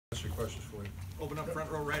questions for you. Open up front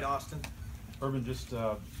row right, Austin. Urban, just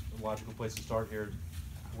a logical place to start here.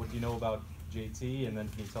 What do you know about JT, and then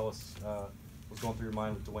can you tell us what's going through your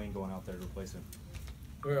mind with Dwayne going out there to replace him?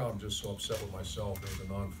 Well, I'm just so upset with myself. It was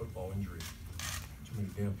a non-football injury. Too many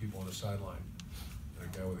damn people on the sideline.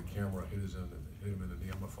 And a guy with a camera hit him in the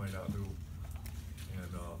knee. I'm gonna find out who. And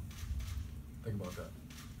think about that.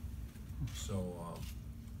 So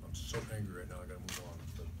I'm so angry right now. I gotta move on.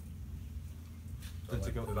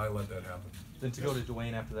 Did I let that happen? Then to go to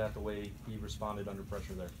Dwayne after that, the way he responded under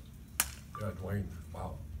pressure there. Yeah, Dwayne.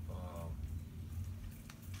 Wow.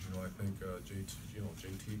 I think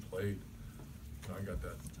JT played. I got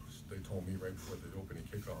that. They told me right before the opening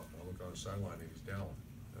kickoff. I look on the sideline and he's down.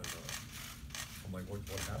 And I'm like, what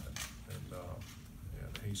happened?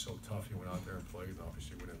 And he's so tough. He went out there and played. And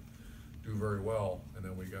obviously, we didn't do very well. And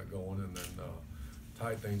then we got going and then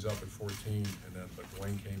tied things up at 14. But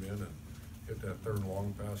Dwayne came in and hit that third and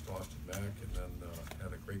long pass, tossed it back, and then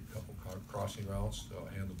had a great couple crossing routes.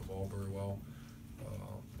 Handled the ball very well.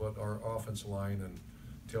 But our offensive line and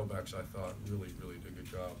tailbacks, I thought, really did a good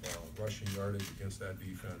job rushing yardage against that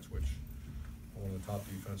defense, which one of the top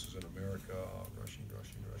defenses in America.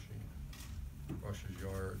 Rushes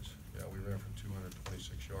yards. Yeah, we ran for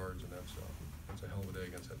 226 yards, and that's a hell of a day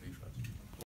against that defense.